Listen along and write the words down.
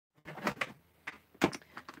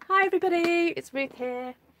Hi everybody, it's Ruth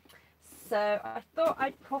here. So I thought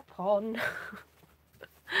I'd pop on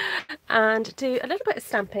and do a little bit of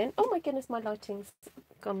stamping. Oh my goodness, my lighting's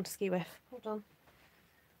gone skew-whiff. Hold on.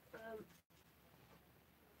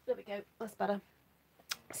 There we go, that's better.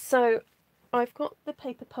 So I've got the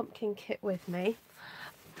paper pumpkin kit with me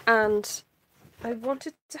and I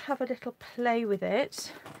wanted to have a little play with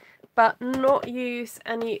it, but not use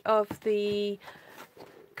any of the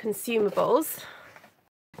consumables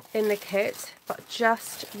in the kit, but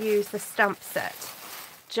just use the stamp set,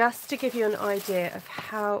 just to give you an idea of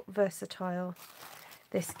how versatile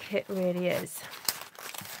this kit really is.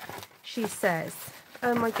 She says,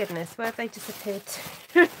 oh my goodness, where have they disappeared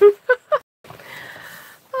to?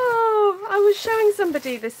 Oh, I was showing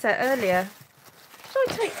somebody this set earlier. Did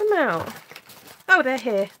I take them out? Oh, they're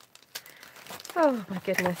here. Oh my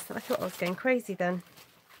goodness, I thought I was going crazy then.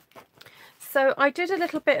 So I did a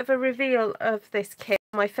little bit of a reveal of this kit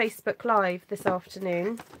on my Facebook Live this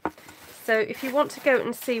afternoon. So if you want to go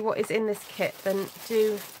and see what is in this kit, then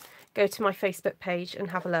do go to my Facebook page and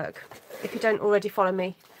have a look. If you don't already follow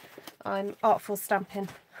me, I'm Artful Stamping.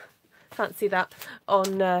 Fancy that on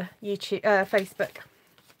YouTube, Facebook.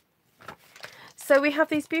 So we have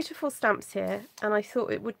these beautiful stamps here, and I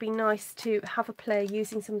thought it would be nice to have a play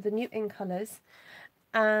using some of the new in colours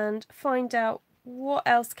and find out what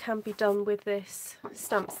else can be done with this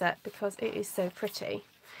stamp set, because it is so pretty.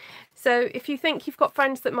 So if you think you've got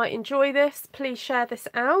friends that might enjoy this, please share this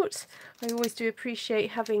out. I always do appreciate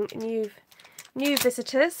having new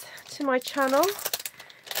visitors to my channel.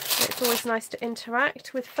 It's always nice to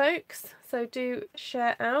interact with folks, so do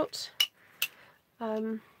share out.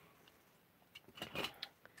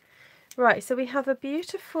 Right, so we have a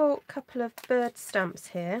beautiful couple of bird stamps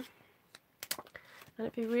here, and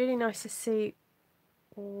it'd be really nice to see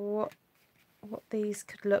what these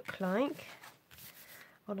could look like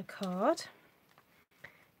on a card.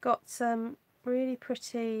 Got some really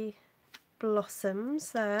pretty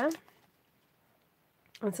blossoms there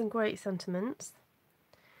and some great sentiments.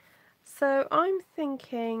 So I'm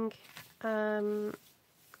thinking kind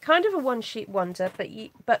of a one sheet wonder,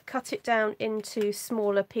 but cut it down into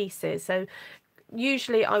smaller pieces. So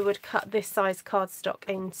usually I would cut this size cardstock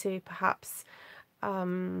into perhaps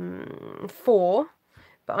 4,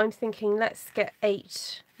 but I'm thinking let's get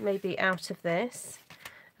 8 maybe out of this,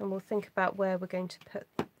 and we'll think about where we're going to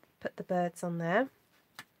put the birds on there.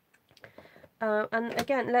 And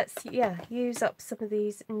again, let's use up some of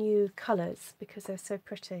these new colours because they're so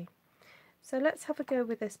pretty. So let's have a go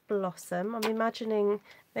with this blossom. I'm imagining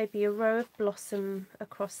maybe a row of blossom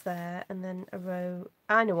across there, and then a row.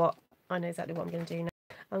 I know what. I know exactly what I'm going to do now.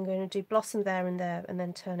 I'm going to do blossom there, and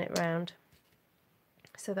then turn it round,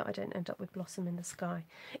 so that I don't end up with blossom in the sky.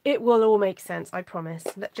 It will all make sense, I promise.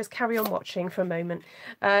 Let's just carry on watching for a moment.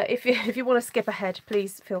 If you want to skip ahead,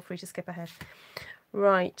 please feel free to skip ahead.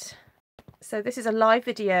 Right, so this is a live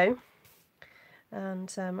video,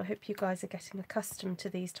 and I hope you guys are getting accustomed to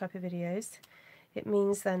these type of videos. It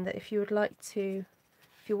means then that if you would like to,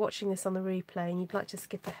 if you're watching this on the replay and you'd like to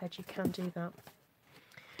skip ahead, you can do that.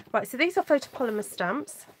 Right, so these are photopolymer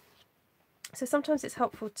stamps. So sometimes it's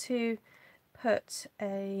helpful to put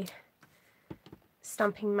a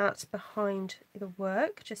stamping mat behind the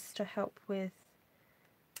work just to help with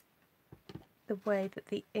the way that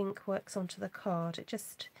the ink works onto the card. It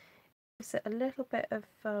just gives it a little bit of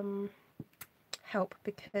help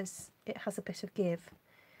because it has a bit of give.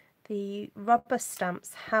 The rubber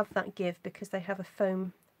stamps have that give because they have a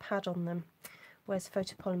foam pad on them, whereas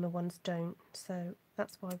photopolymer ones don't. So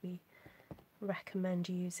that's why we recommend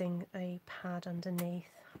using a pad underneath.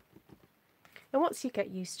 And once you get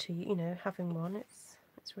used to, you know, having one, it's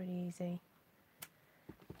really easy,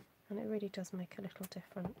 and it really does make a little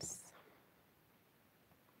difference.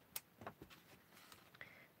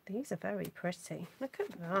 These are very pretty. Look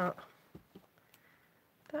at that.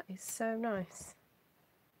 That is so nice.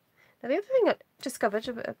 Now the other thing I discovered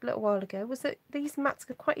a little while ago was that these mats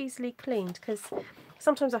are quite easily cleaned, because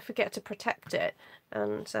sometimes I forget to protect it,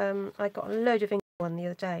 and I got a load of ink one the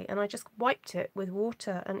other day and I just wiped it with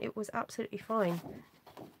water and it was absolutely fine.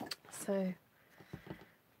 So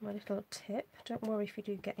my little tip, don't worry if you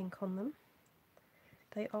do get ink on them,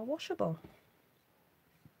 they are washable.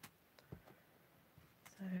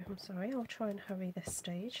 So I'm sorry, I'll try and hurry this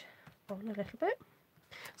stage on a little bit.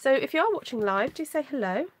 So if you are watching live, do say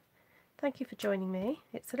hello. Thank you for joining me.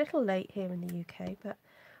 It's a little late here in the UK, but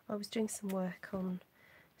I was doing some work on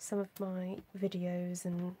some of my videos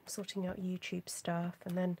and sorting out YouTube stuff,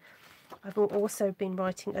 and then I've also been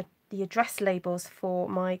writing the address labels for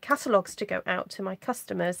my catalogues to go out to my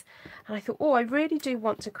customers, and I thought, oh, I really do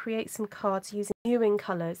want to create some cards using Ewing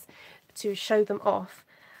colours to show them off.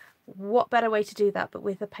 What better way to do that but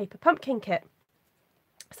with a paper pumpkin kit?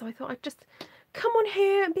 So I thought I'd just come on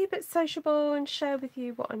here and be a bit sociable and share with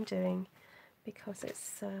you what I'm doing, because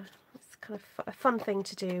it's kind of a fun thing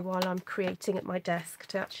to do while I'm creating at my desk,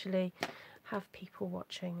 to actually have people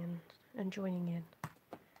watching and joining in.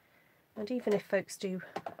 And even if folks do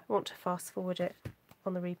want to fast forward it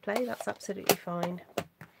on the replay, that's absolutely fine.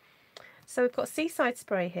 So we've got seaside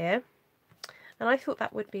spray here, and I thought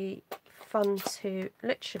that would be fun to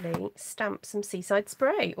literally stamp some seaside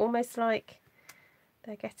spray, almost like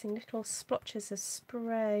they're getting little splotches of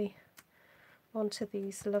spray onto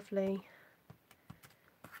these lovely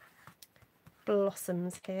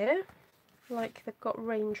blossoms here, like they've got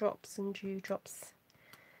raindrops and dewdrops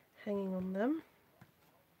hanging on them.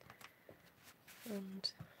 And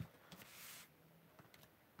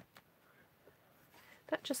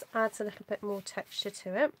that just adds a little bit more texture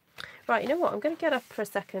to it. Right, you know what, I'm going to get up for a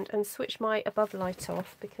second and switch my above light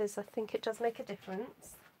off, because I think it does make a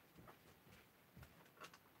difference.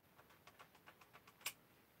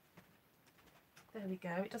 There we go,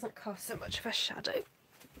 it doesn't cast so much of a shadow.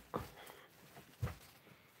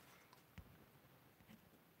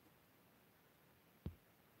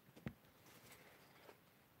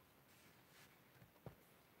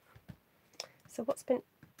 So what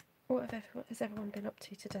has everyone been up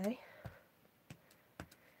to today?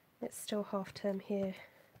 It's still half term here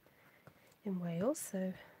in Wales,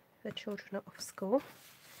 so the children are off school.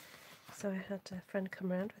 So I had a friend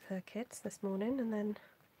come round with her kids this morning, and then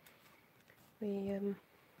we,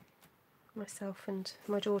 myself and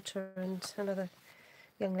my daughter and another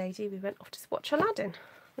young lady, we went off to watch Aladdin,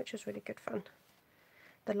 which was really good fun.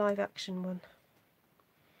 The live action one.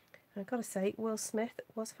 And I've got to say, Will Smith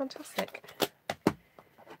was fantastic.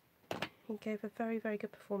 He gave a very, very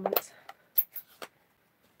good performance.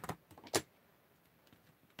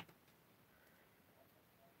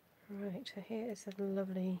 Right, so here is a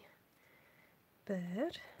lovely bird.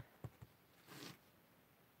 I'm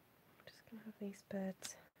just going to have these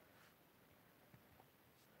birds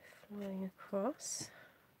flying across.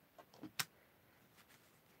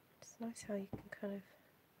 It's nice how you can kind of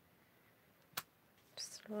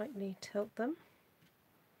slightly tilt them.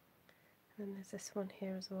 And then there's this one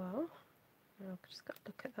here as well. I've just got to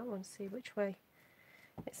look at that one, see which way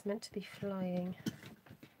it's meant to be flying.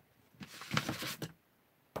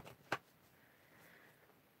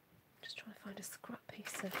 Just trying to find a scrap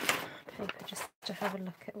piece of paper just to have a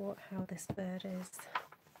look at how this bird is.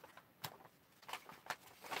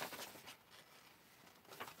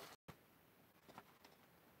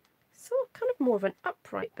 So kind of more of an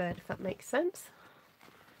upright bird, if that makes sense.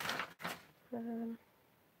 Sort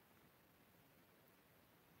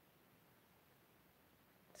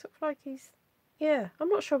of like he's, yeah, I'm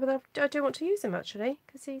not sure whether I do want to use him actually,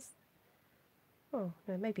 because he's, oh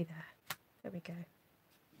no, maybe there we go.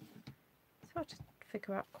 It's hard to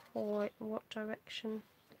figure out quite what direction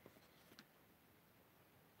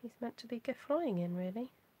he's meant to be flying in, really.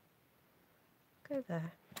 Go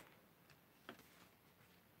there.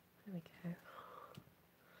 There we go.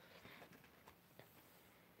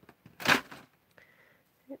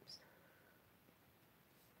 Oops.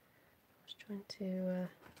 I was trying to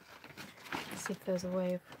see if there's a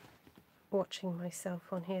way of watching myself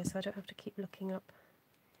on here, so I don't have to keep looking up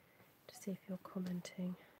to see if you're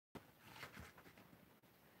commenting.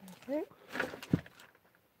 There we go.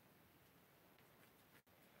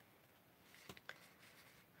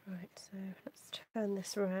 Right, so let's turn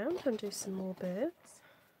this around and do some more birds.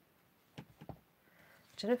 I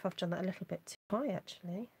don't know if I've done that a little bit too high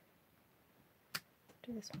actually.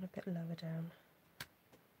 Do this one a bit lower down.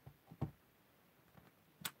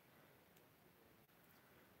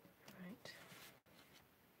 Right.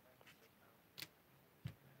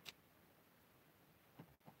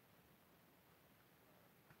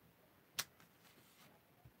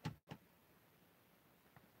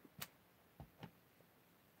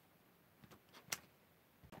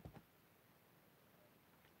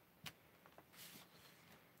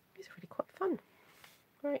 It's really quite fun.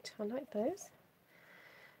 Right, I like those.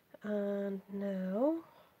 And now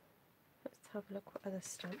let's have a look what other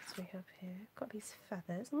stamps we have here. Got these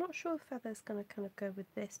feathers. I'm not sure if feathers going to kind of go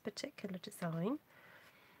with this particular design.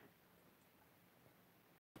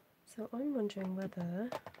 So I'm wondering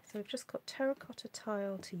whether, so we've just got terracotta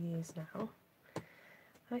tile to use now.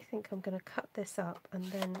 I think I'm going to cut this up and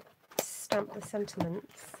then stamp the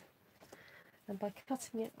sentiments. And by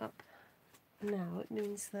cutting it up now, it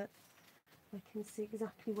means that I can see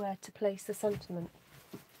exactly where to place the sentiment.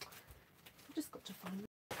 I've just got to find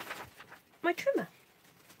my trimmer.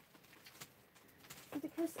 And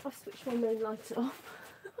because I've switched my main light off,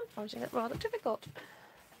 I'm finding it rather difficult.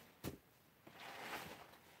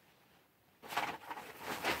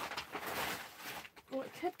 Or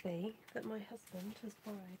it could be that my husband has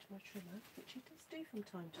borrowed my trimmer, which he does do from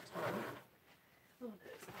time to time. Oh no,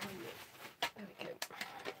 it's behind me. There we go.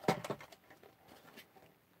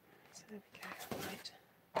 So there we go, right.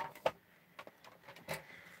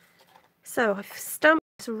 So I've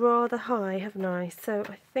stamped rather high, haven't I? So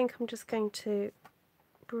I think I'm just going to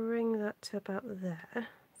bring that to about there.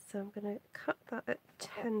 So I'm going to cut that at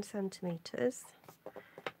 10 centimetres.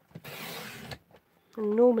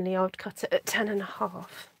 And normally I would cut it at 10.5,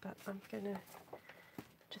 but I'm going to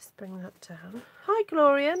just bring that down. Hi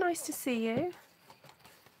Gloria, nice to see you.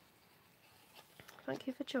 Thank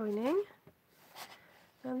you for joining.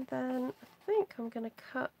 And then I think I'm going to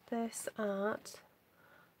cut this at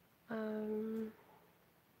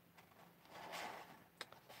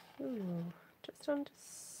just under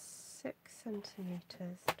 6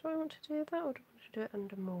 centimetres. Do I want to do that, or do I want to do it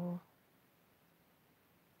under more?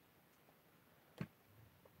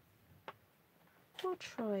 I'll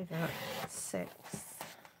try that, 6.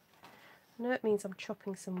 I know it means I'm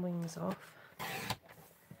chopping some wings off,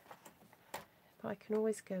 but I can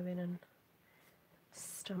always go in and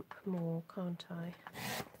stamp more, can't I?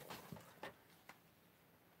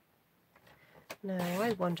 Now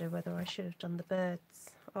I wonder whether I should have done the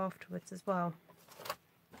birds afterwards as well.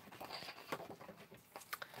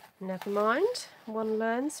 Never mind, one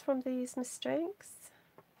learns from these mistakes.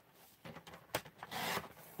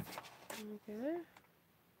 There we go.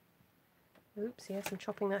 Oops, yes, I'm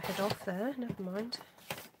chopping that head off there, never mind.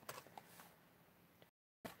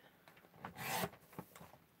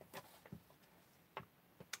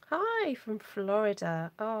 Hi from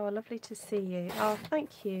Florida. Oh, lovely to see you. Oh,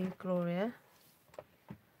 thank you, Gloria.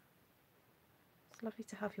 It's lovely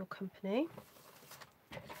to have your company.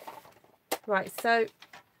 Right, so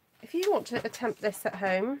if you want to attempt this at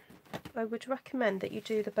home, I would recommend that you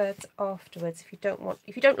do the birds afterwards if you don't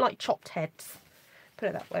like chopped heads. Put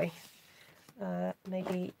it that way.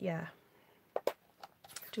 Maybe, yeah,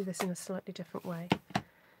 do this in a slightly different way.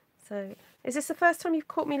 So, is this the first time you've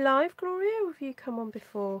caught me live, Gloria, or have you come on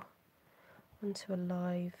before onto a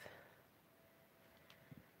live?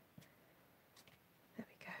 There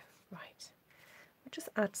we go. Right. We'll just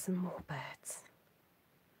add some more birds.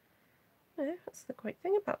 No, that's the great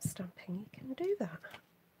thing about stamping. You can do that.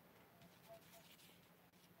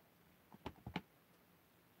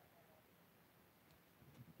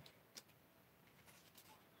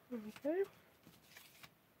 There we go.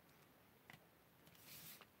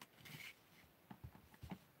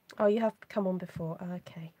 Oh, you have come on before.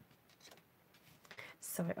 Okay.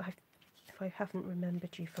 Sorry, if I haven't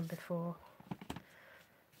remembered you from before.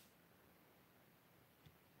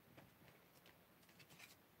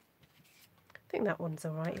 I think that one's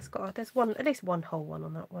all right. It's got there's at least one whole one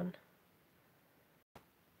on that one.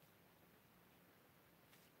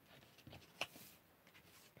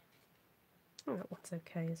 Oh, that one's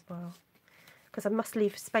okay as well. Because I must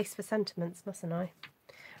leave space for sentiments, mustn't I?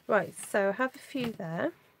 Right, so I have a few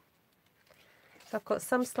there. So I've got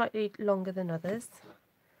some slightly longer than others.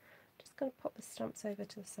 Just going to pop the stamps over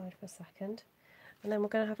to the side for a second. And then we're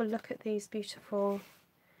going to have a look at these beautiful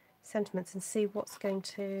sentiments and see what's going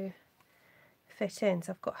to fit in.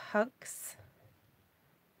 So I've got hugs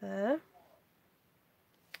there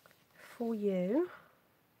for you.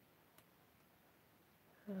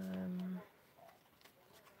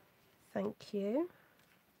 Thank you,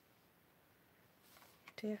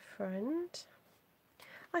 dear friend.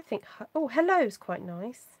 I think, oh, hello is quite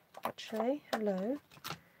nice, actually. Hello,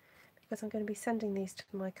 because I'm going to be sending these to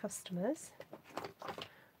my customers.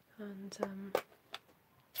 And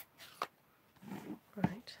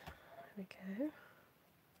right, there we go.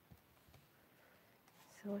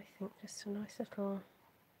 So I think just a nice little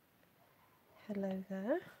hello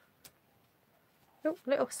there. Oh, a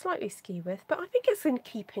little slightly ski with, but I think it's in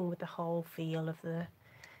keeping with the whole feel of the,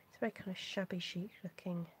 it's very kind of shabby chic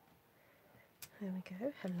looking. There we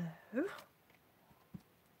go, hello.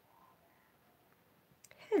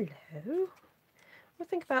 Hello. We'll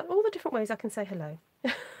think about all the different ways I can say hello.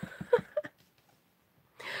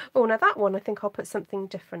 Oh, now that one I think I'll put something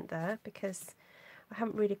different there because I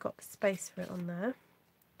haven't really got the space for it on there.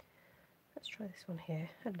 Let's try this one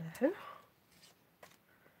here. Hello.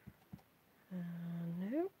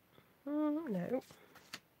 No. No.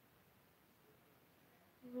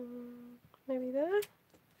 Maybe there.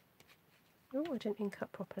 Oh, I didn't ink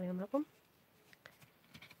up properly on that one.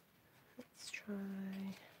 Let's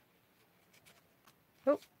try.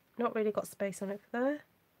 Oh, not really got space on it for there.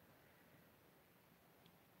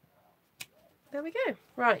 There we go.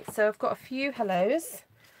 Right, so I've got a few hellos.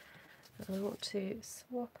 I want to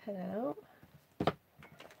swap it out,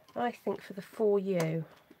 I think, for the For You.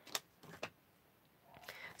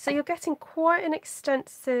 So you're getting quite an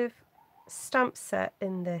extensive stamp set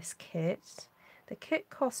in this kit. The kit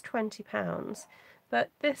cost £20, but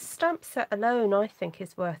this stamp set alone I think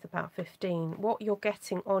is worth about 15. What you're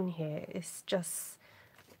getting on here is just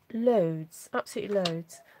loads, absolutely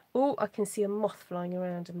loads. Oh, I can see a moth flying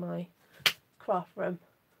around in my craft room.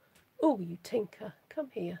 Oh, you tinker,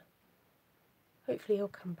 come here. Hopefully he'll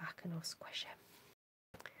come back and I'll squish him.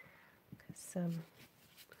 Because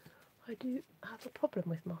I do have a problem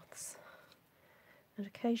with moths. And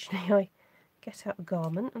occasionally I get out a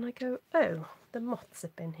garment and I go, oh, the moths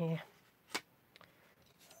have been here.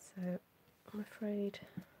 So I'm afraid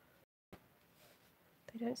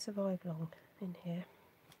they don't survive long in here.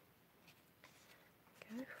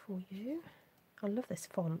 Go For You. I love this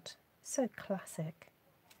font, so classic.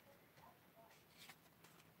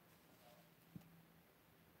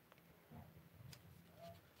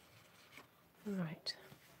 Right,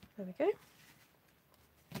 there we go.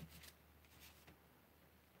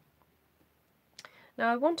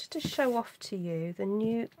 Now I wanted to show off to you the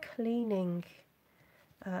new cleaning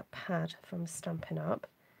pad from Stampin' Up.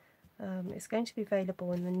 It's going to be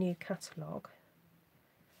available in the new catalogue.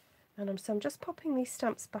 And so I'm just popping these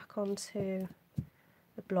stamps back onto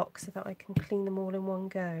the block so that I can clean them all in one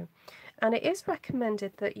go. And it is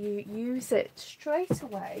recommended that you use it straight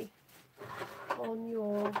away on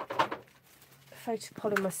your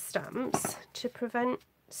photopolymer stamps to prevent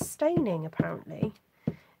staining, apparently.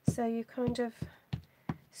 So you kind of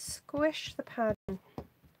squish the pad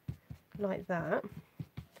like that,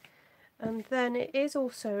 and then it is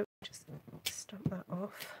also, just stamp that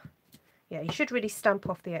off. Yeah, you should really stamp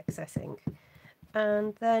off the excess ink,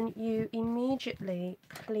 and then you immediately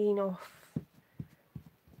clean off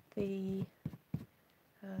the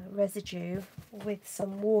residue with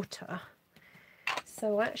some water.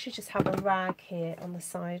 So I actually just have a rag here on the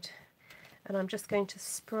side, and I'm just going to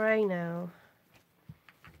spray now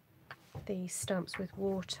these stamps with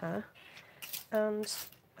water, and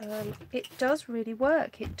it does really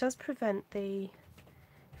work. It does prevent the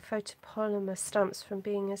photopolymer stamps from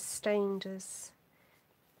being as stained as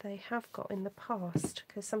they have got in the past,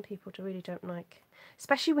 because some people really don't like,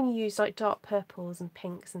 especially when you use like dark purples and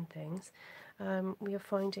pinks and things. We are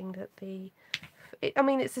finding that I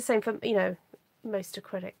mean, it's the same for, you know, most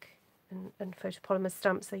acrylic and photopolymer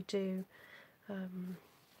stamps, they do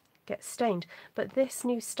get stained, but this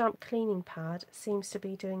new stamp cleaning pad seems to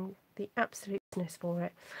be doing the absolute business for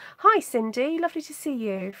it. Hi Cindy, lovely to see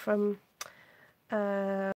you from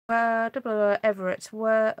Everett.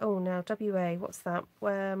 Oh no, WA, what's that?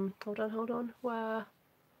 Hold on,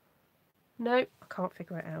 no, I can't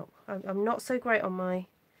figure it out. I'm not so great on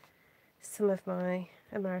some of my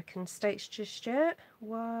American states just yet.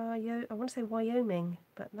 I want to say Wyoming,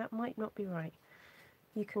 but that might not be right.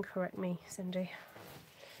 You can correct me, Cindy.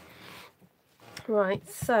 Right,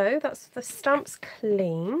 so that's the stamps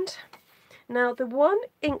cleaned. Now the one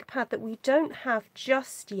ink pad that we don't have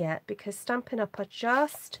just yet, because Stampin' Up are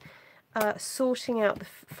just sorting out,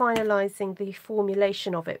 finalising the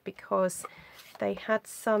formulation of it, because they had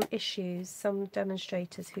some issues. Some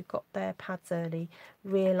demonstrators who got their pads early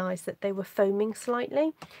realised that they were foaming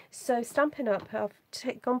slightly. So Stampin' Up have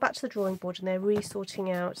gone back to the drawing board and they're re-sorting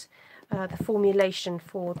out the formulation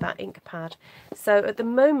for that ink pad. So at the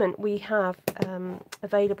moment we have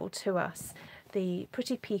available to us the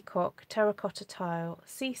Pretty Peacock, Terracotta Tile,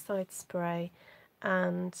 Seaside Spray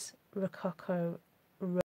and Rococo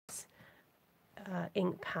Rose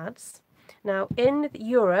ink pads. Now in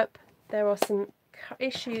Europe there are some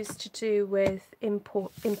issues to do with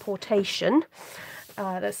importation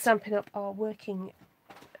that Stampin' Up are working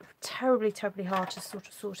terribly hard to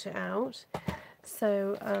sort it out.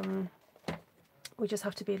 So we just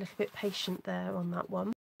have to be a little bit patient there on that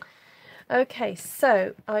one. Okay,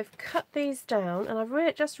 so I've cut these down, and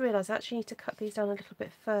I've just realised I actually need to cut these down a little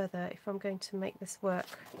bit further if I'm going to make this work.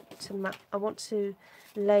 I want to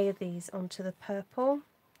layer these onto the purple.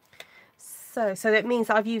 So that means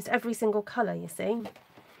that I've used every single colour, you see.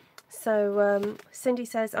 So Cindy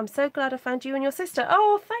says, I'm so glad I found you and your sister.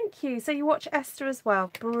 Oh, thank you. So you watch Esther as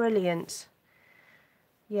well. Brilliant.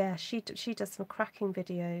 Yeah, she does some cracking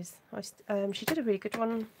videos. She did a really good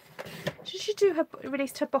one. She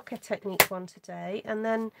released her bokeh technique one today, and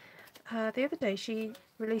then the other day she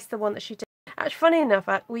released the one that she did. Actually, funny enough,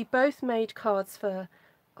 we both made cards for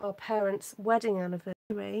our parents' wedding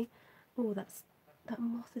anniversary. Oh, that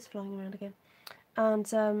moth is flying around again.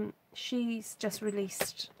 And she's just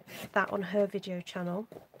released that on her video channel.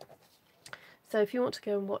 So if you want to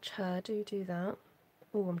go and watch her, do that.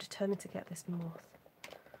 Oh, I'm determined to get this moth.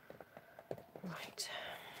 Right,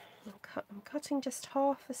 I'm cutting just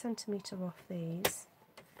 1/2 centimetre off these,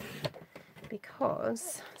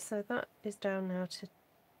 because, so that is down now to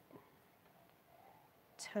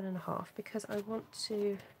 10.5, because I want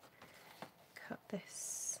to cut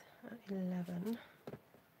this at 11.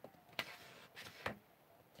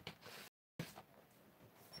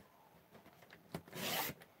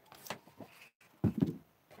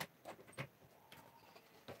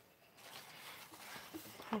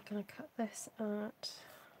 I'm going to cut this at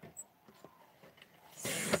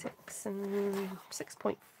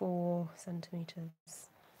 6.4 centimetres.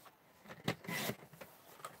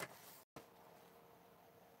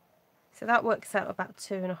 So that works out about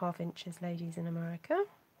 2.5 inches, ladies in America.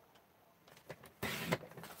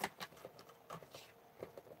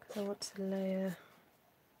 Because I want to layer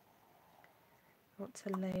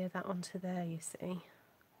that onto there, you see.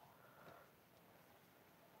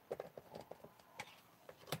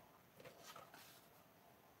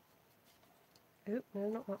 Oh,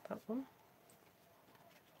 no, not that one.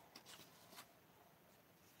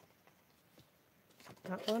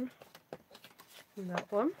 That one. And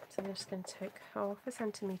that one. So I'm just going to take 1/2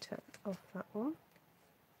 centimetre off that one.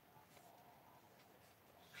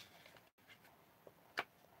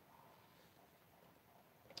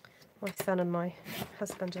 My son and my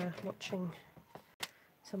husband are watching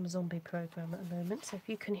some zombie program at the moment, so if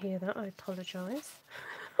you can hear that, I apologise.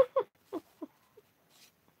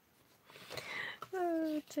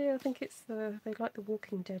 Oh dear, I think it's they like the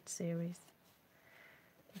Walking Dead series.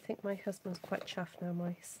 I think my husband's quite chuffed now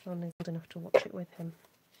my son is old enough to watch it with him.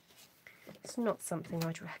 It's not something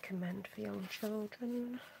I'd recommend for young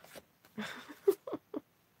children.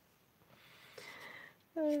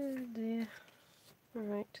 Oh dear.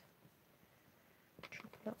 Alright.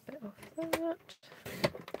 Chop that bit off that.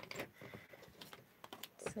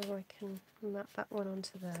 So I can map that one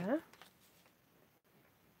onto there.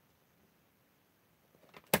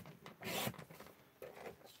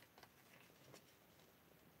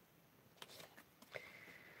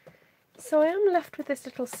 So I am left with this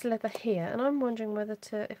little sliver here, and I'm wondering whether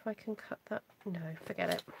to, if I can cut that. No, forget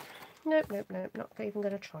it. Nope, nope, nope, not even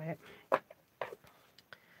going to try it.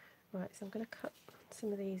 Right, so I'm going to cut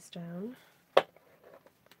some of these down.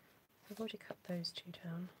 I've already cut those two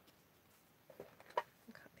down.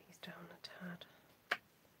 I'll cut these down a tad.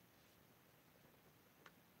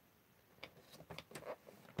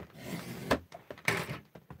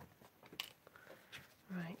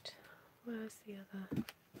 Right, where's the other?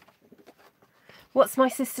 What's my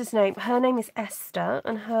sister's name? Her name is Esther,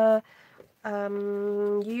 and her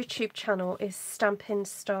YouTube channel is Stampin'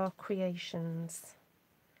 Star Creations.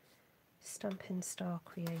 Stampin' Star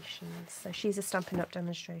Creations. So she's a Stampin' Up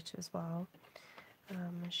demonstrator as well.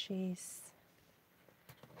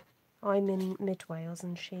 I'm in Mid Wales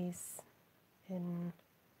and she's in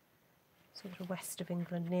sort of west of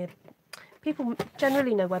England, near. People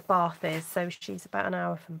generally know where Bath is, so she's about an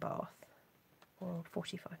hour from Bath, or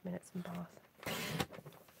 45 minutes from Bath.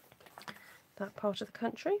 That part of the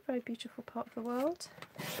country, very beautiful part of the world.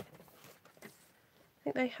 I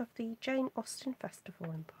think they have the Jane Austen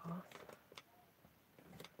Festival in Bath,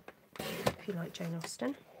 if you like Jane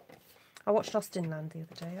Austen. I watched Austenland the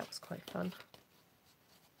other day, that was quite fun.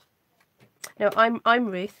 No, I'm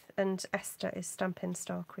Ruth, and Esther is Stampin'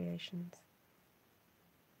 Star Creations.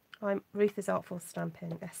 Ruth is Artful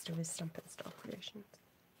Stampin', Esther is Stampin' Star Creations.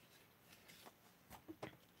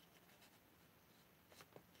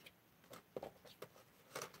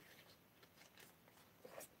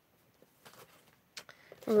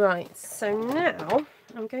 Right, so now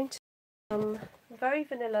I'm going to very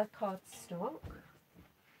vanilla cardstock.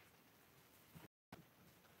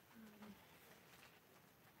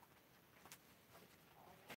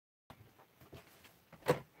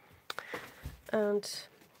 And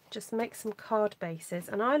just make some card bases,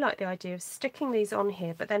 and I like the idea of sticking these on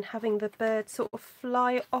here but then having the bird sort of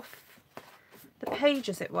fly off the page,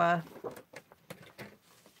 as it were.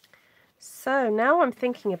 So now I'm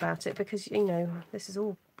thinking about it, because you know this is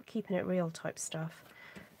all keeping it real type stuff.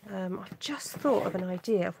 I've just thought of an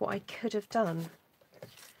idea of what I could have done.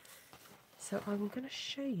 So I'm going to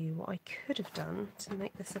show you what I could have done to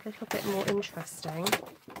make this a little bit more interesting.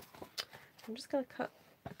 I'm just going to cut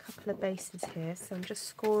a couple of bases here, so I'm just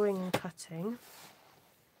scoring and cutting.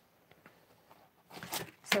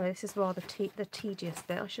 So this is rather the tedious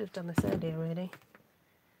bit. I should have done this earlier really,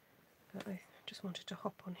 but I just wanted to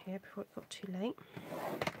hop on here before it got too late.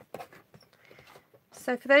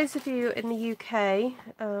 So for those of you in the UK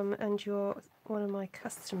and you're one of my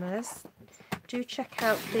customers, do check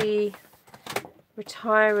out the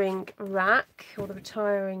retiring rack or the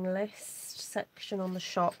retiring list section on the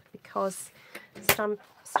shop, because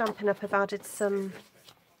Stampin' Up have added some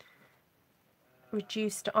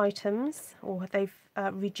reduced items, or they've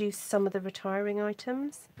reduced some of the retiring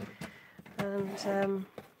items, and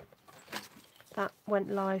that went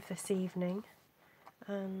live this evening,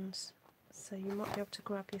 and so you might be able to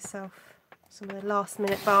grab yourself some of the last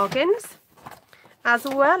minute bargains, as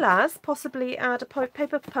well as possibly add a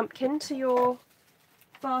paper pumpkin to your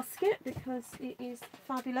basket, because it is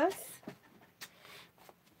fabulous.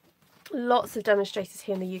 Lots of demonstrators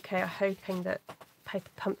here in the UK are hoping that paper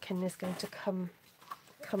pumpkin is going to come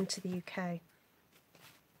to the UK.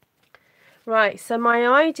 Right, so my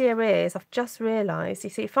idea is, I've just realised, you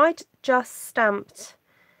see, if I'd just stamped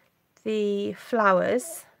the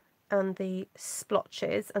flowers and the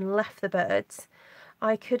splotches and left the birds,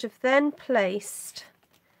 I could have then placed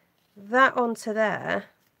that onto there,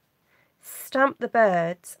 stamped the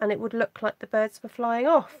birds, and it would look like the birds were flying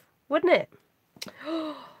off, wouldn't it?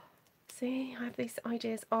 See, I have these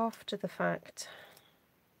ideas after the fact.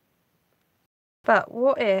 But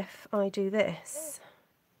what if I do this?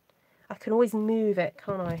 I can always move it,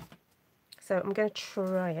 can't I? So I'm going to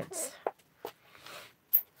try it.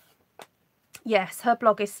 Yes, her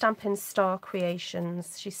blog is Stampin' Star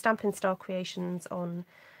Creations. She's Stampin' Star Creations on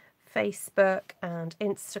Facebook and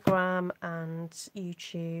Instagram and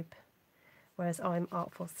YouTube, whereas I'm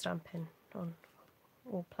Artful Stampin' on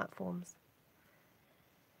all platforms.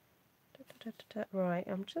 Right,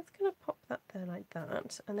 I'm just going to pop that there like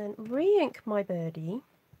that, and then re-ink my birdie,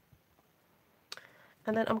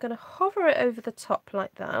 and then I'm going to hover it over the top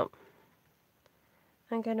like that.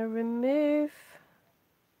 I'm going to remove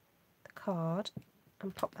the card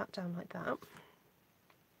and pop that down like that, and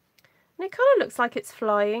it kind of looks like it's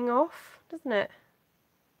flying off, doesn't it?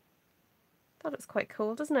 That looks quite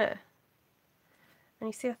cool, doesn't it? And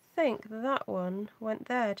you see, I think that one went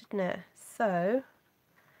there, didn't it? So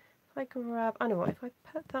if I grab, I know what, if I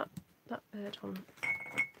put that bird on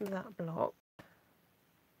that block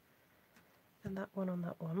and that one on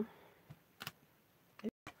that one,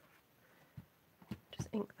 just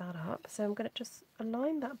ink that up. So I'm going to just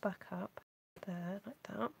align that back up there like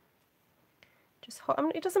that. Just I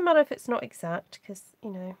mean, it doesn't matter if it's not exact, because,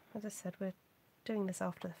 you know, as I said, we're doing this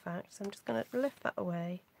after the fact. So I'm just going to lift that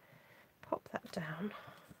away, pop that down.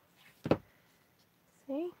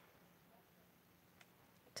 See?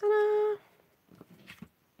 Ta-da!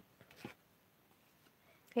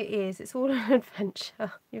 It is. It's all an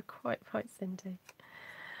adventure. You're quite right, Cindy.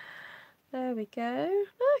 There we go.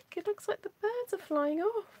 Look, it looks like the birds are flying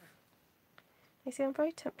off. You see, I'm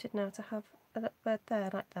very tempted now to have a bird there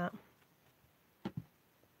like that.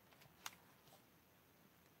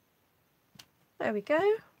 There we go.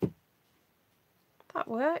 That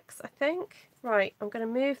works, I think. Right, I'm going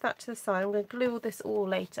to move that to the side. I'm going to glue all this all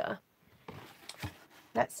later.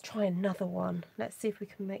 Let's try another one. Let's see if we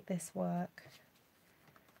can make this work.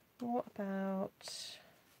 What about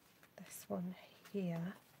this one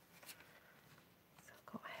here? So I've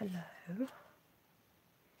got hello.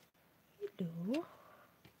 Hello.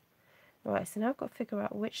 Right, so now I've got to figure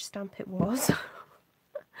out which stamp it was.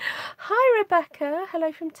 Hi Rebecca,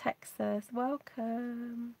 hello from Texas,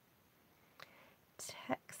 welcome.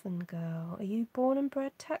 Texan girl, are you born and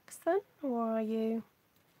bred Texan, or are you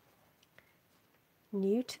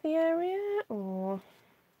new to the area, or?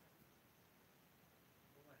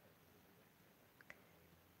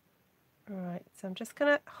 Right, so I'm just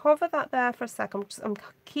going to hover that there for a sec. I'm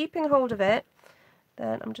keeping hold of it.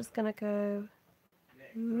 Then I'm just going to go,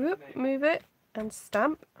 whoop, move it and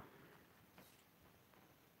stamp.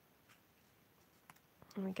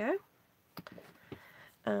 There we go.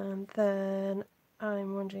 And then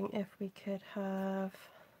I'm wondering if we could have,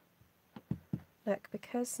 look,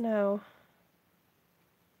 because now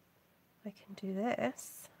I can do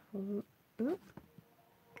this. Oop, oop.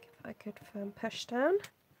 If I could firm push down.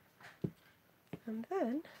 And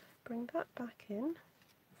then bring that back in,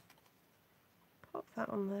 pop that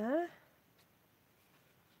on there.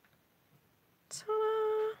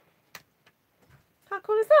 Ta-da! How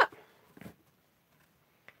cool is that?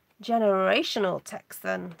 Generational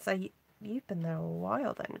Texan. So you've been there a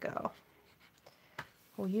while then, girl.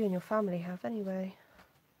 Or you and your family have anyway.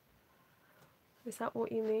 Is that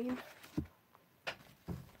what you mean?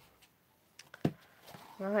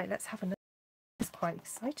 Right, let's have another. It's quite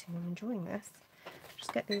exciting. I'm enjoying this.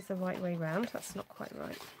 Just get these the right way round. That's not quite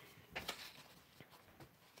right.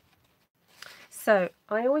 So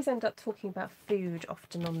I always end up talking about food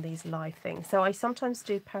often on these live things. So I sometimes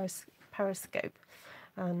do Periscope,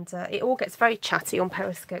 and it all gets very chatty on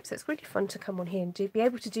Periscope. So it's really fun to come on here and be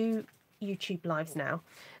able to do YouTube lives now,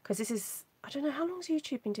 because this is, I don't know, how long has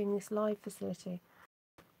YouTube been doing this live facility?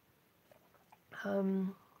 Sorry,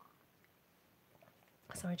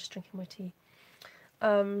 just drinking my tea.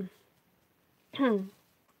 And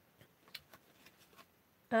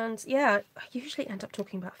yeah, I usually end up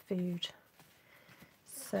talking about food.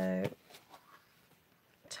 So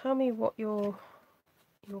tell me what your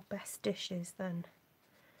best dish is then,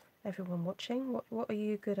 everyone watching. What are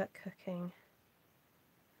you good at cooking?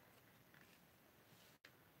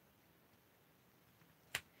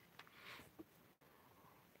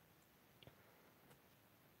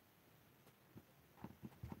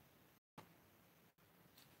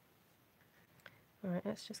 Alright,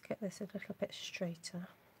 let's just get this a little bit straighter.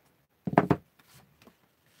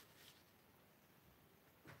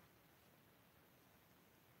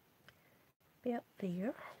 Be up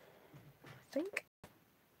there, I think.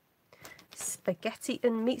 Spaghetti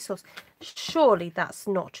and meat sauce. Surely that's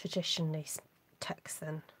not traditionally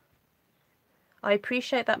Texan. I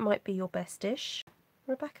appreciate that might be your best dish,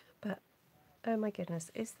 Rebecca, but oh my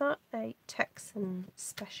goodness, is that a Texan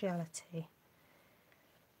speciality?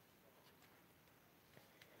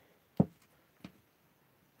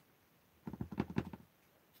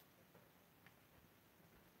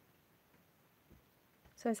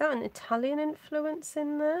 So is that an Italian influence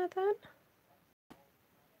in there then?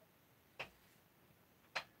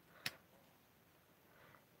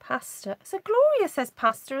 Pasta. So Gloria says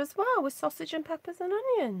pasta as well, with sausage and peppers and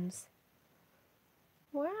onions.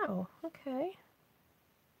 Wow, okay.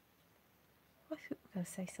 I thought we were going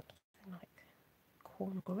to say something like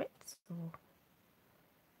corn grits or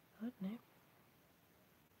I don't know.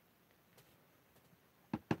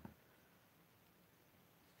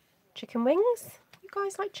 Chicken wings? You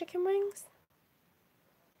guys like chicken wings?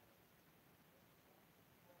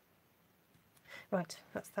 Right,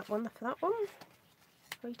 that's that one for that one.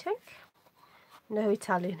 What do you think? No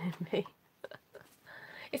Italian in me.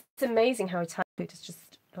 It's amazing how Italian food has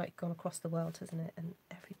just like gone across the world, hasn't it? And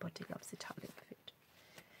everybody loves Italian food.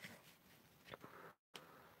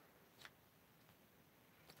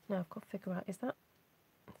 Now I've got to figure out, is that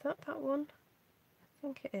one? I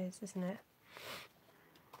think it is, isn't it?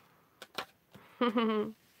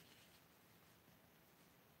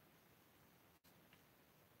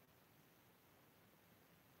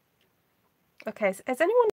 Okay, so has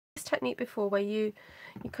anyone done this technique before where you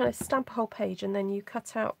kind of stamp a whole page and then you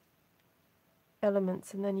cut out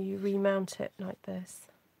elements and then you remount it like this?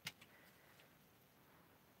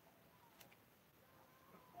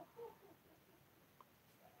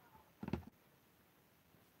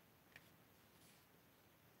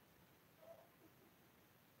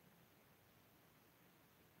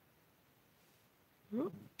 There we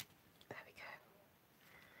go.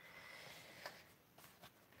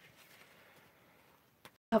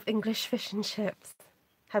 Of English fish and chips.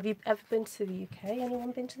 Have you ever been to the UK?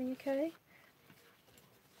 Anyone been to the UK?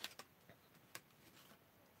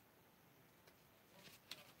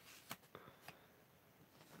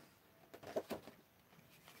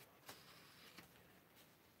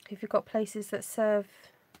 Have you got places that serve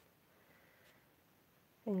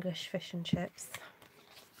English fish and chips?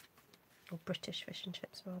 Or British fish and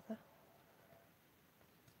chips, rather.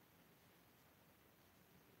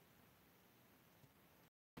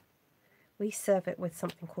 We serve it with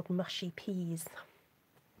something called mushy peas.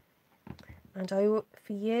 And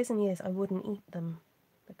for years and years I wouldn't eat them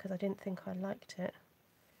because I didn't think I liked it.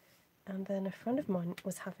 And then a friend of mine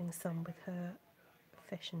was having some with her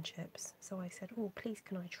fish and chips. So I said, oh, please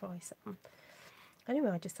can I try some? Anyway,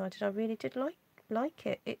 I decided I really did like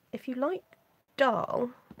it. If you like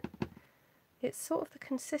dal, it's sort of the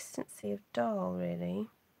consistency of dal,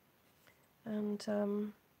 really.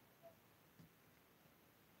 And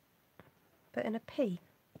but in a pea.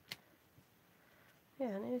 Yeah,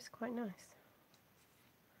 and it is quite nice.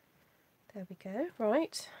 There we go.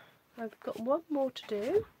 Right, I've got one more to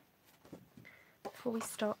do before we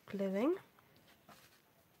start gluing.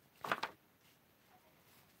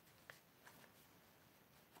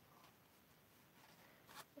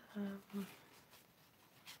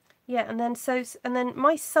 Yeah, and then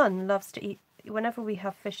my son loves to eat whenever we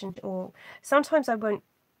have fish or sometimes I won't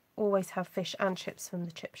always have fish and chips from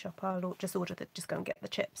the chip shop. I'll just order just go and get the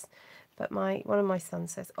chips. But one of my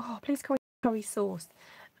sons says, "Oh, please can we have curry sauce?"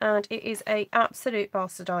 And it is a absolute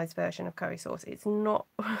bastardized version of curry sauce. It's not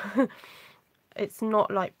it's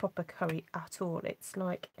not like proper curry at all. It's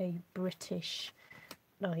like a British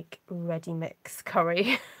like ready mix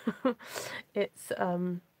curry. It's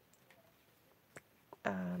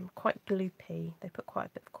quite gloopy. They put quite a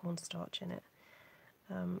bit of cornstarch in it,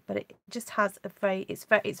 but it just has a it's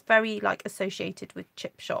very like associated with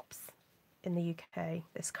chip shops in the UK.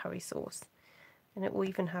 This curry sauce, and it will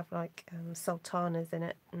even have like sultanas in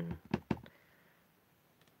it. And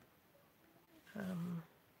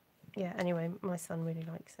yeah. Anyway, my son really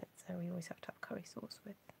likes it, so we always have to have curry sauce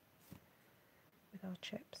with our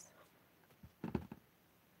chips.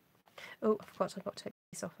 Oh, I forgot I've got to take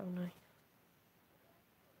these off, haven't I?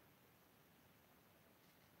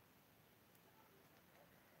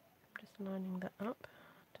 Just lining that up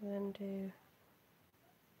to then do.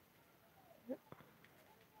 Yep.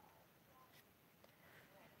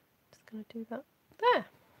 Just going to do that there.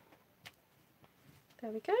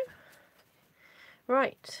 There we go.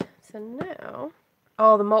 Right, so now,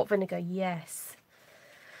 oh, the malt vinegar, yes.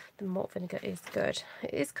 The malt vinegar is good.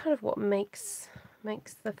 It is kind of what makes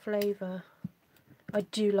the flavour. I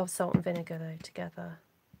do love salt and vinegar though together.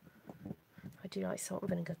 I do like salt and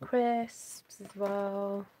vinegar crisps as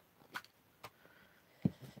well.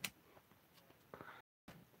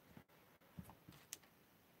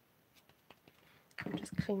 I'm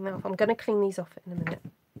just cleaning them off. I'm going to clean these off in a minute.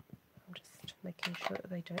 I'm just making sure that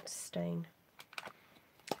they don't stain.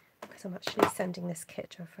 Because I'm actually sending this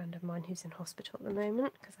kit to a friend of mine who's in hospital at the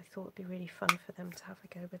moment, because I thought it'd be really fun for them to have a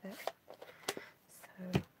go with it.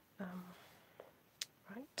 So,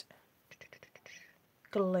 right.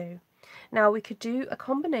 Glue. Now we could do a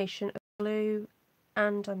combination of glue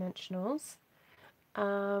and dimensionals.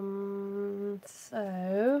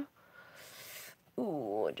 So,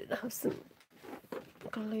 oh, I did have some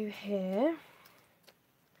glue here.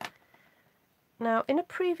 Now, in a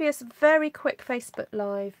previous very quick Facebook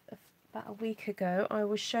Live about a week ago, I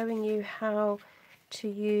was showing you how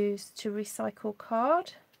to recycle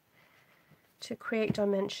card to create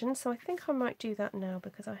dimensions. So I think I might do that now,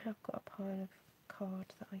 because I have got a pile of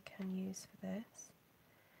card that I can use for this.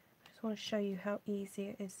 I just want to show you how easy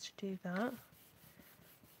it is to do that.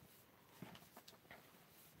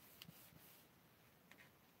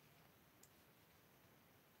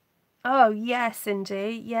 Oh, yes,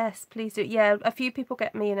 Cindy. Yes, please do. Yeah, a few people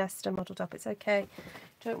get me and Esther modelled up. It's okay.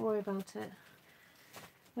 Don't worry about it.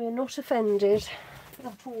 We're not offended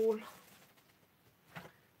at all.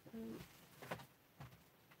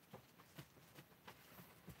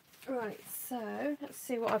 Right, so let's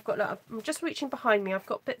see what I've got. Look, I'm just reaching behind me. I've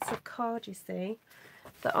got bits of card, you see,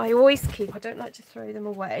 that I always keep. I don't like to throw them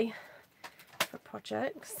away for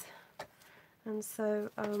projects. And so,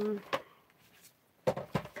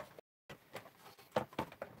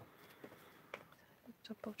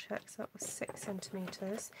 double check, so that was 6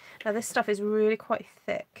 centimetres. Now this stuff is really quite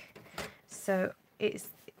thick, so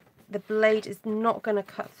the blade is not going to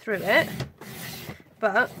cut through it,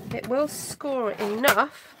 but it will score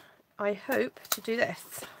enough, I hope, to do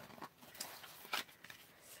this.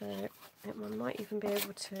 So I might even be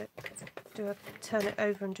able to turn it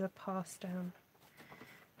over and do a pass down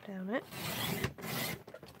it.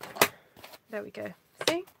 There we go.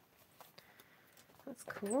 See? That's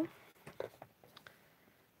cool.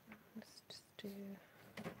 Let's just do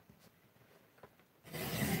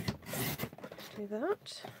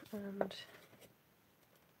that and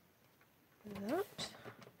that.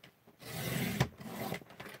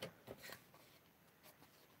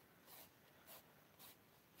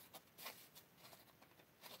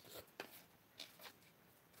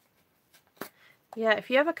 Yeah, if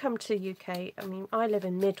you ever come to UK, I mean, I live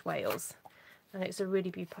in mid Wales, and it's a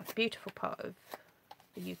really beautiful part of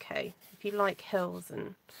the UK. If you like hills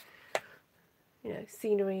and, you know,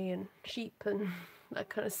 scenery and sheep and that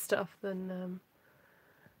kind of stuff, then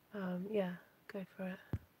yeah, go for it.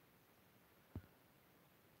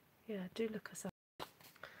 Yeah, do look us up.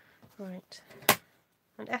 Right,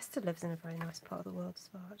 and Esther lives in a very nice part of the world as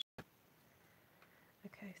well, actually.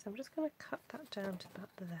 Okay, so I'm just going to cut that down to about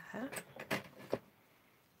there.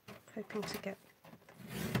 Hoping to get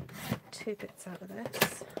 2 bits out of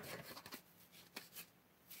this.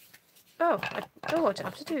 Oh, I don't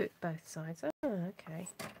have to do it both sides. Oh, okay.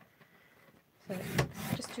 So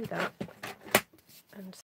just do that. And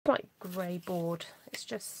it's like grey board. It's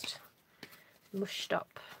just mushed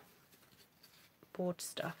up board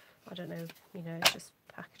stuff. I don't know, you know, it's just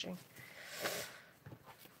packaging.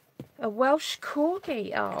 A Welsh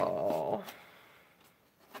corgi. Oh.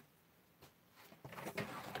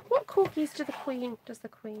 What corgis does the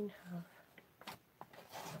Queen have?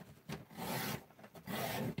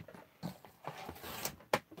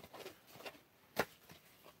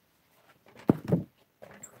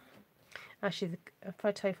 Actually, if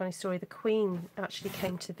I tell you a funny story, the Queen actually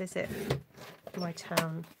came to visit my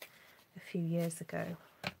town a few years ago.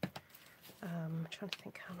 I'm trying to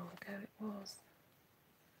think how long ago it was.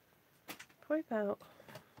 Probably about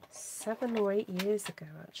 7 or 8 years ago,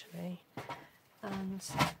 actually. And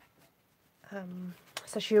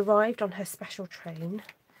so she arrived on her special train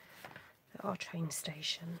at our train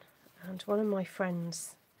station, and one of my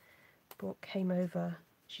friends came over.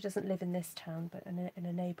 She doesn't live in this town, but in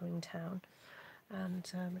a neighbouring town, and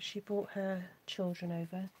she brought her children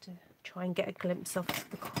over to try and get a glimpse of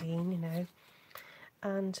the Queen, you know.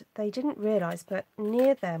 And they didn't realise, but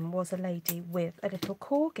near them was a lady with a little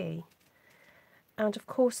corgi. And of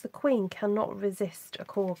course the Queen cannot resist a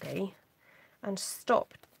corgi, and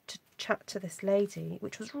stopped to chat to this lady,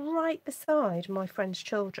 which was right beside my friend's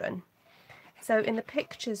children. So in the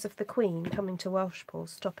pictures of the Queen coming to Welshpool,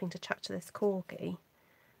 stopping to chat to this corgi,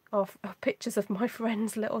 are pictures of my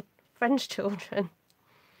friend's little French children.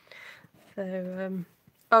 So,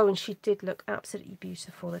 oh, and she did look absolutely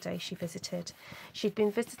beautiful the day she visited. She'd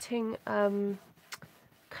been visiting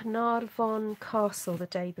Carnarvon Castle the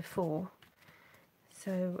day before.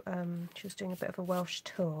 So she was doing a bit of a Welsh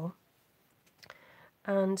tour.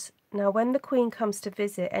 And now when the Queen comes to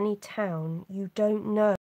visit any town, you don't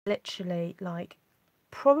know, literally like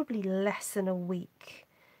probably less than a week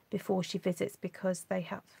before she visits, because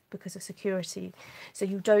of security. So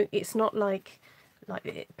you don't, it's not like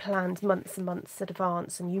it planned months and months in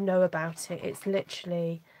advance and you know about it. It's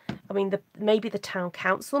literally, I mean, maybe the town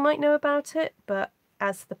council might know about it, but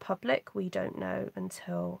as the public, we don't know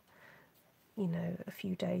until, you know, a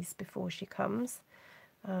few days before she comes.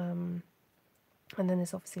 And then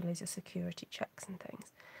there's obviously loads of security checks and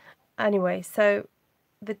things. Anyway, so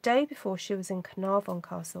the day before she was in Carnarvon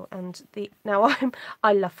Castle, and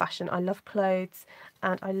I love fashion, I love clothes,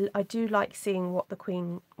 and I do like seeing what the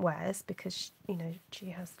Queen wears, because, you know,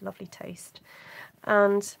 she has lovely taste.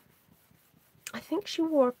 And I think she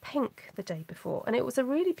wore a pink the day before, and it was a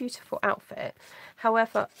really beautiful outfit.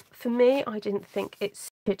 However, for me, I didn't think it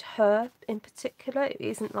suited her in particular.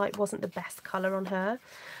 It wasn't the best colour on her.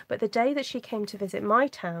 But the day that she came to visit my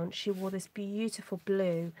town, she wore this beautiful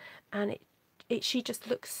blue, and she just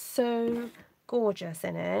looks so gorgeous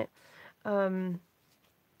in it.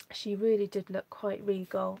 She really did look quite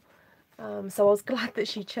regal. So I was glad that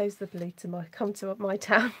she chose the blue to come to my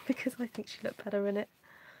town, because I think she looked better in it.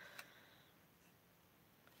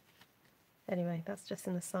 Anyway, that's just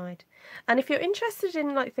an aside. And if you're interested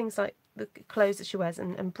in like things like the clothes that she wears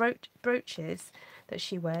and brooches that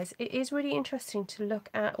she wears, it is really interesting to look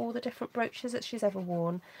at all the different brooches that she's ever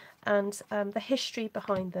worn, and the history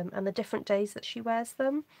behind them, and the different days that she wears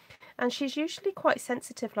them. And she's usually quite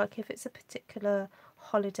sensitive, like if it's a particular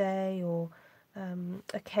holiday or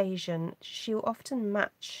occasion, she'll often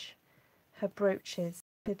match her brooches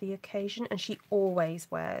to the occasion, and she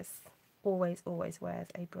always wears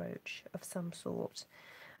a brooch of some sort,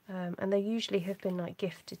 and they usually have been like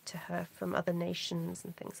gifted to her from other nations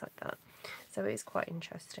and things like that. So it is quite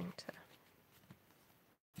interesting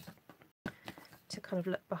to kind of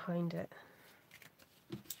look behind it.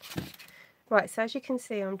 Right, so as you can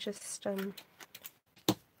see, I'm just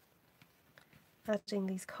adding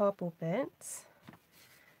these cardboard bits.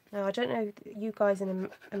 Now, I don't know, you guys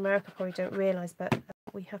in America probably don't realise, but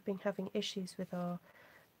we have been having issues with our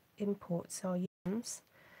imports, our yarns,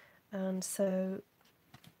 and so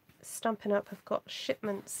Stampin' Up have got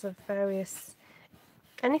shipments of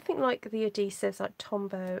anything like the adhesives like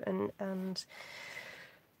Tombow and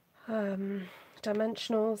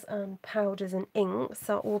dimensionals and powders and inks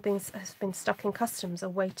are all has been stuck in customs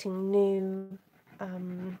awaiting new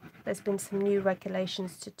there's been some new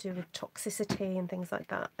regulations to do with toxicity and things like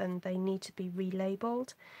that, and they need to be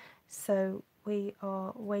relabeled. So we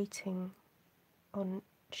are waiting on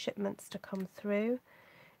shipments to come through.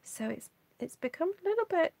 So it's become a little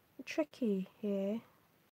bit tricky here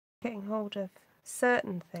getting hold of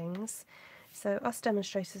certain things. So us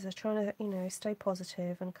demonstrators are trying to, you know, stay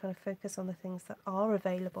positive and kind of focus on the things that are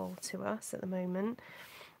available to us at the moment.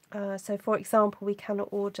 So for example, we cannot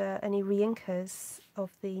order any re-inkers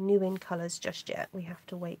of the new in colours just yet. We have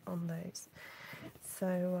to wait on those.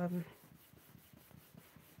 So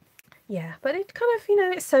yeah, but it kind of, you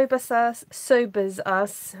know, it sobers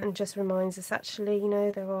us and just reminds us, actually, you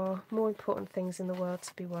know, there are more important things in the world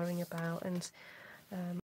to be worrying about. And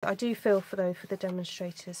I do feel for the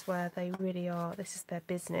demonstrators, where they really are, this is their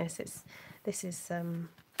business. This is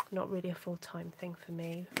not really a full-time thing for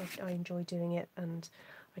me. I enjoy doing it, and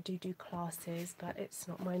I do classes, but it's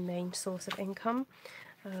not my main source of income.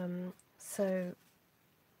 So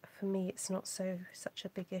for me it's not such a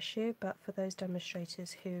big issue, but for those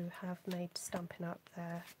demonstrators who have made Stampin' Up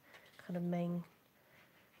their kind of main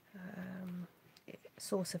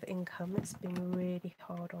source of income, it's been really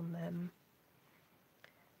hard on them.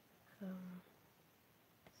 So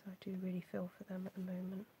I do really feel for them at the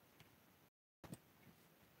moment.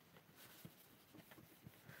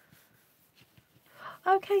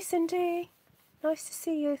 Okay, Cindy, nice to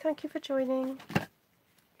see you. Thank you for joining.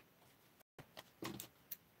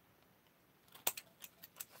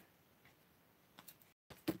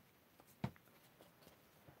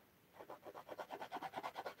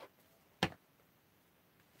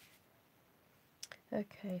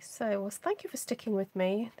 Okay, so thank you for sticking with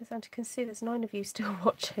me. As you can see, there's 9 of you still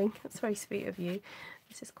watching. That's very sweet of you.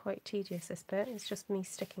 This is quite tedious, this bit. It's just me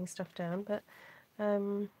sticking stuff down, but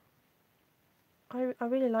I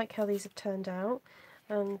really like how these have turned out,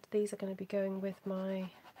 and these are going to be going with my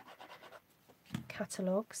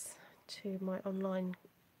catalogues to my online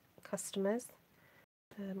customers.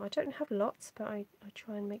 I don't have lots, but I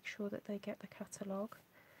try and make sure that they get the catalogue,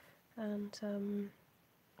 and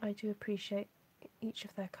I do appreciate each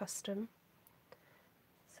of their custom.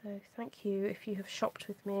 So thank you if you have shopped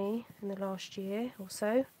with me in the last year or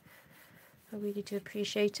so. I really do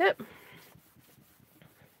appreciate it.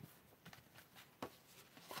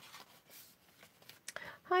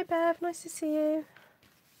 Hi Bev, nice to see you.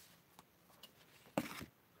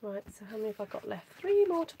 Right, so how many have I got left? 3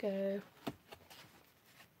 more to go.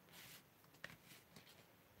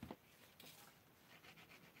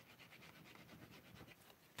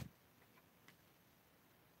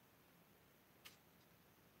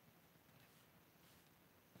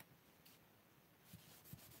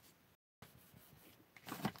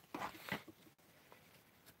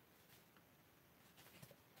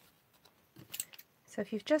 So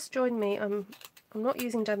if you've just joined me, I'm not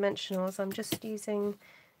using dimensionals, I'm just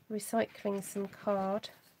recycling some card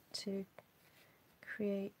to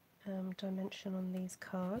create dimension on these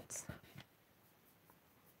cards.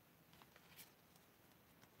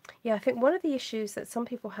 Yeah, I think one of the issues that some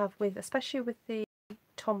people have with, especially with the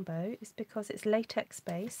Tombow, is because it's latex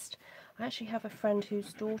based. I actually have a friend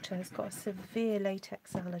whose daughter has got a severe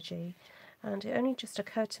latex allergy, and it only just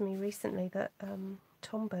occurred to me recently that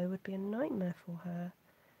Tombow would be a nightmare for her.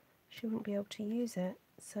 She wouldn't be able to use it.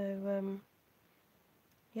 So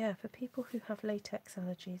yeah, for people who have latex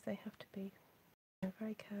allergies, they have to be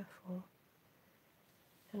very careful.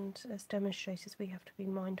 And as demonstrators, we have to be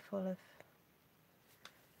mindful of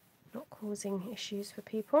not causing issues for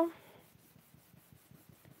people.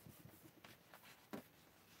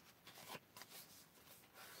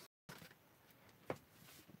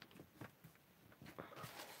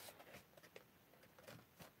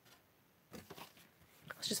 I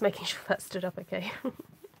was just making sure that stood up okay.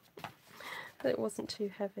 That it wasn't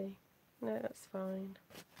too heavy. No, that's fine.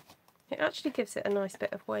 It actually gives it a nice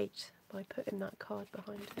bit of weight by putting that card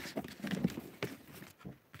behind it.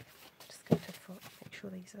 Just going to make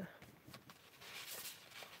sure these are...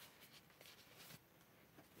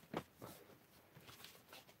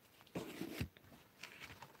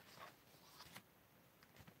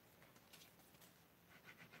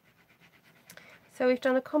 So we've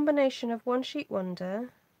done a combination of One Sheet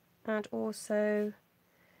Wonder and also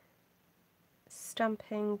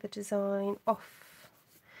stamping the design off.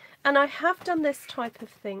 And I have done this type of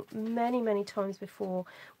thing many times before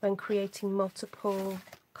when creating multiple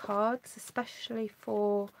cards, especially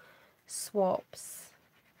for swaps.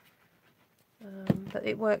 But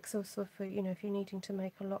it works also for, you know, if you're needing to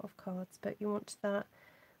make a lot of cards, but you want that,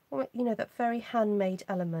 you know, that very handmade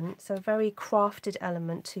element, so a very crafted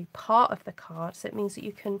element to part of the card. So it means that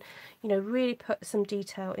you can, you know, really put some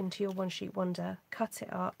detail into your One Sheet Wonder, cut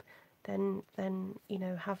it up, then you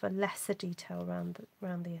know, have a lesser detail around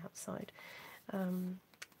the outside.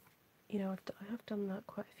 You know, I have done that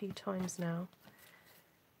quite a few times now.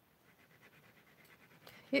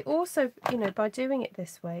 It also, you know, by doing it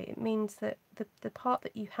this way, it means that the part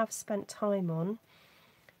that you have spent time on,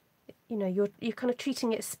 you know, you're kind of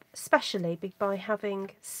treating it specially by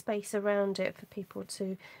having space around it for people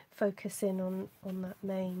to focus in on that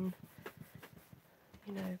main,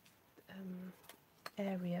 you know,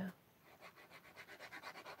 area.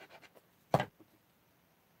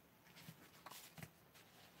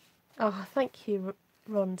 Oh, thank you,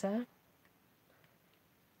 Rhonda.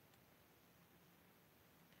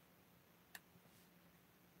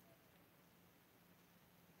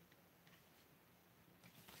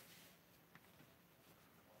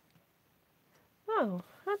 Oh,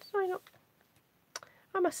 how did I not...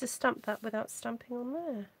 I must have stamped that without stamping on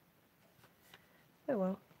there. Oh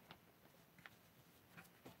well.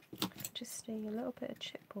 just see a little bit of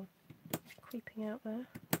chipboard creeping out there.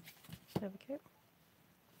 There we go.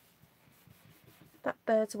 That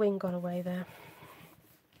bird's wing got away there.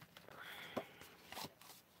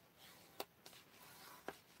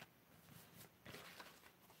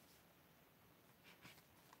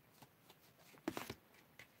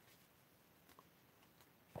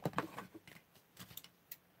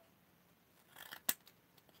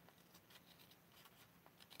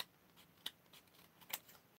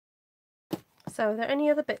 So are there any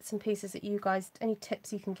other bits and pieces that you guys, any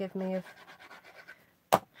tips you can give me of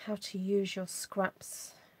how to use your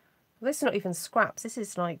scraps? Well, this is not even scraps, this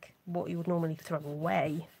is like what you would normally throw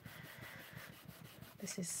away.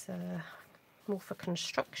 This is more for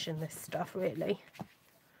construction, this stuff, really.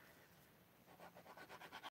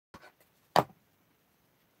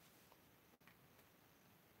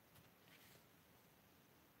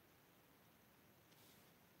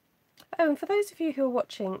 Oh, and for those of you who are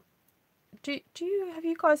watching, have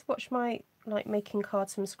you guys watched my like making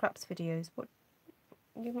cards from scraps videos? What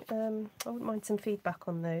I wouldn't mind some feedback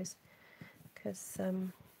on those, because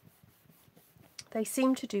they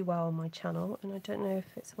seem to do well on my channel, and I don't know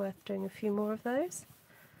if it's worth doing a few more of those.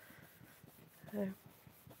 So.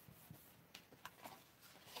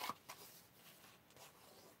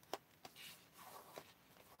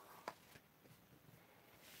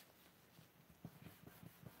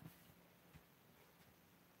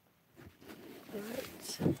 Right.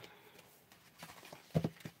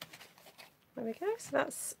 There we go, so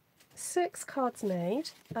that's 6 cards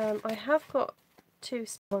made. I have got 2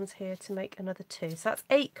 ones here to make another 2, so that's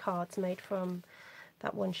 8 cards made from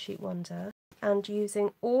that One Sheet Wonder, and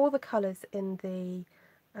using all the colours in the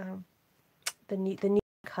new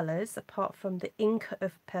colours, apart from the ink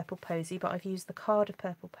of Purple Posy, but I've used the card of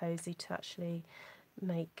Purple Posy to actually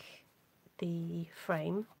make the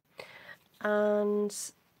frame. And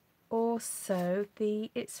also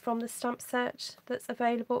it's from the stamp set that's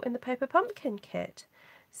available in the Paper Pumpkin kit.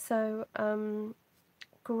 So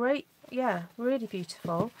great, yeah, really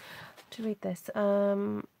beautiful. To read this,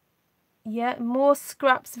 yeah, more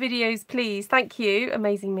scraps videos please, thank you,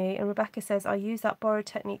 Amazing Me. And Rebecca says, I use that borrowed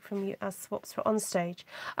technique from you as swaps for on stage.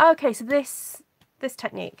 Okay, so this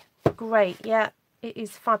technique, great, yeah, it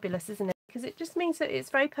is fabulous, isn't it? Because it just means that it's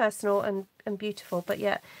very personal and beautiful, but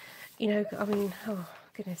yet, you know, I mean, oh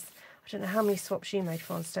goodness, I don't know how many swaps you made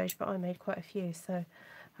for on stage, but I made quite a few, so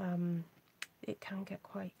it can get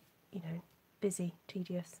quite, you know, busy,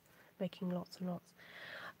 tedious, making lots and lots.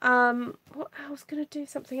 What I was going to do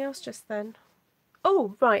something else just then.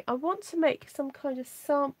 Oh, right, I want to make some kind of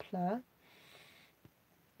sampler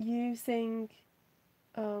using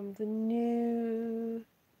the new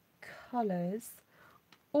colours,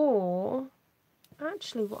 or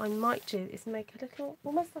actually what I might do is make a little,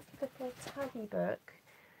 almost like a little tabby book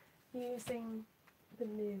using the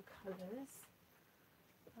new colours.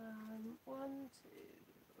 1, 2,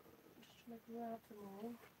 just trying to grab them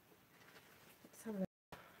all. Let's have a look.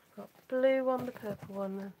 Got blue one, the purple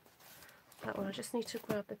one, that one. I just need to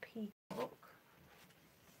grab the peacock.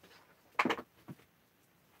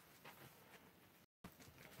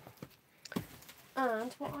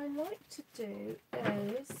 And what I like to do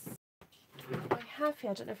is, I have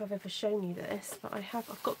here, I don't know if I've ever shown you this, but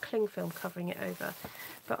I've got cling film covering it over,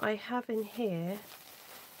 but I have in here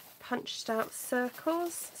punched out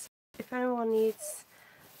circles. So if anyone needs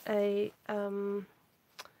a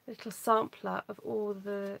little sampler of all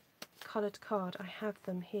the coloured card, I have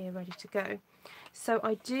them here ready to go. So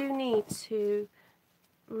I do need to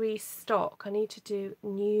restock. I need to do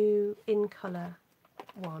new in colour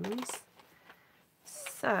ones.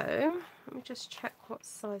 So let me just check what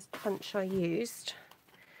size punch I used.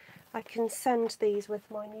 I can send these with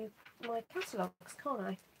my catalogues, can't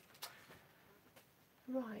I?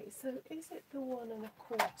 Right, so is it the 1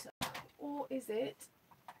 1/4 or is it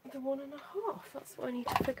the 1 1/2? That's what I need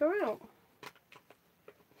to figure out.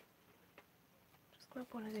 Just grab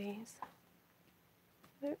one of these.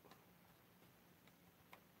 Nope.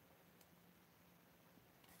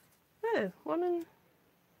 Oh, 1 and...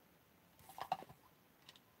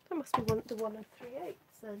 That must be the 1 3/8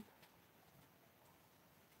 then.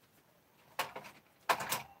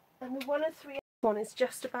 And the 1 3/8 one is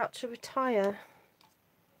just about to retire.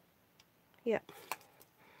 Yep.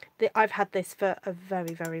 I've had this for a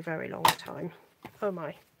very, very, very long time. Oh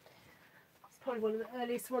my. It's probably one of the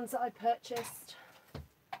earliest ones that I purchased.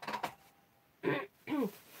 I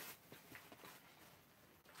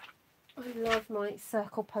love my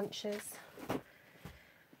circle punches.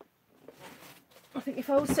 I think if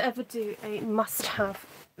I was to ever do a must-have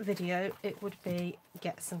video, it would be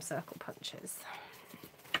get some circle punches.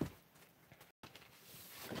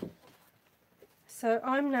 So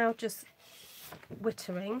I'm now just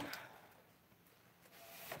whittering.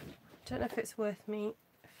 Don't know if it's worth me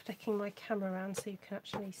flicking my camera around so you can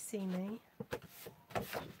actually see me.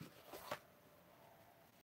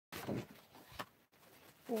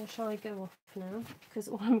 Or shall I go off now? Because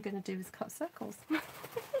all I'm going to do is cut circles.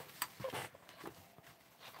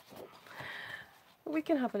 We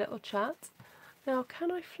can have a little chat. Now,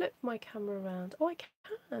 can I flip my camera around? Oh, I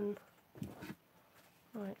can.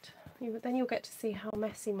 Right, then you'll get to see how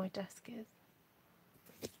messy my desk is.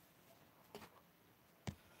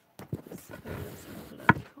 So let's have a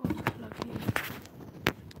look. Oh, lovely.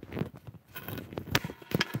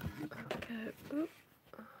 Okay. Oop.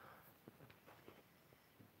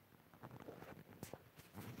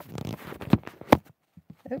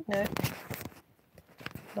 Oh no,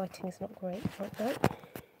 lighting's not great like that.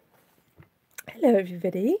 Hello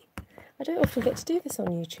everybody. I don't often get to do this on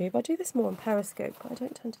YouTube. I do this more on Periscope, but I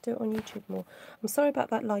don't tend to do it on YouTube more. I'm sorry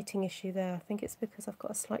about that lighting issue there. I think it's because I've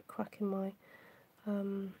got a slight crack in my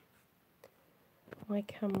my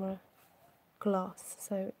camera glass,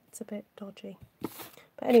 so it's a bit dodgy.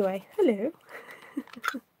 But anyway, hello.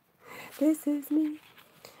 This is me.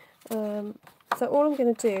 So all I'm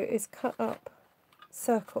going to do is cut up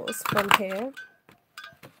circles from here.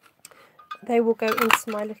 They will go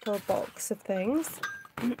into my little box of things.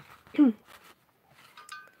 They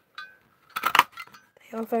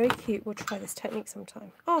are very cute. We'll try this technique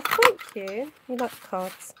sometime. Oh, thank you. You like the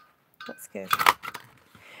cards. That's good.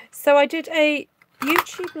 So I did a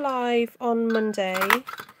YouTube live on Monday.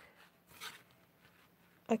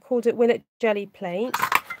 I called it Will It Jelly Plate.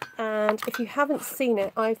 And if you haven't seen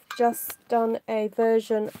it, I've just done a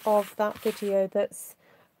version of that video that's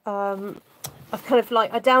I've kind of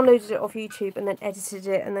like, I downloaded it off YouTube and then edited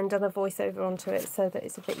it and then done a voiceover onto it so that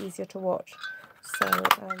it's a bit easier to watch. So,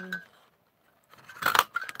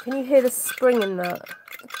 can you hear the spring in that?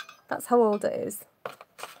 That's how old it is.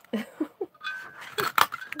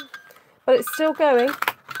 But it's still going.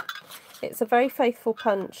 It's a very faithful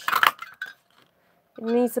punch. It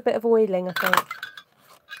needs a bit of oiling, I think.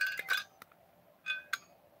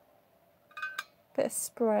 Bit of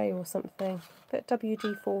spray or something. Bit of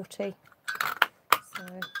WD-40. So.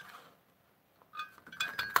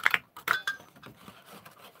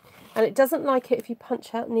 And it doesn't like it if you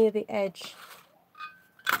punch out near the edge.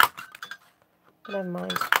 But never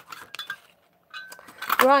mind.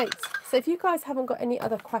 Right, so if you guys haven't got any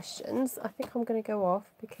other questions, I think I'm going to go off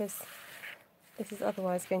because this is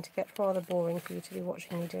otherwise going to get rather boring for you to be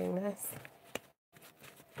watching me doing this.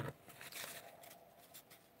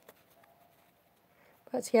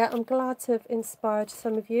 But yeah, I'm glad to have inspired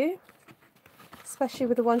some of you, especially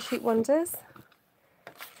with the one-sheet wonders.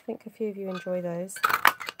 I think a few of you enjoy those,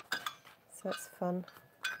 so it's fun.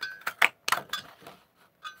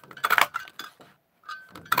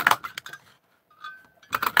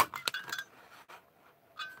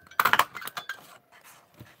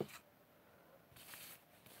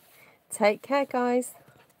 Take care, guys.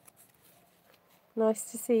 Nice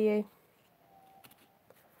to see you.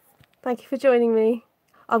 Thank you for joining me.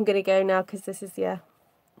 I'm going to go now because this is, yeah,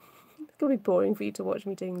 it's going to be boring for you to watch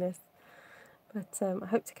me doing this. But I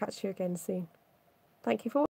hope to catch you again soon. Thank you for watching.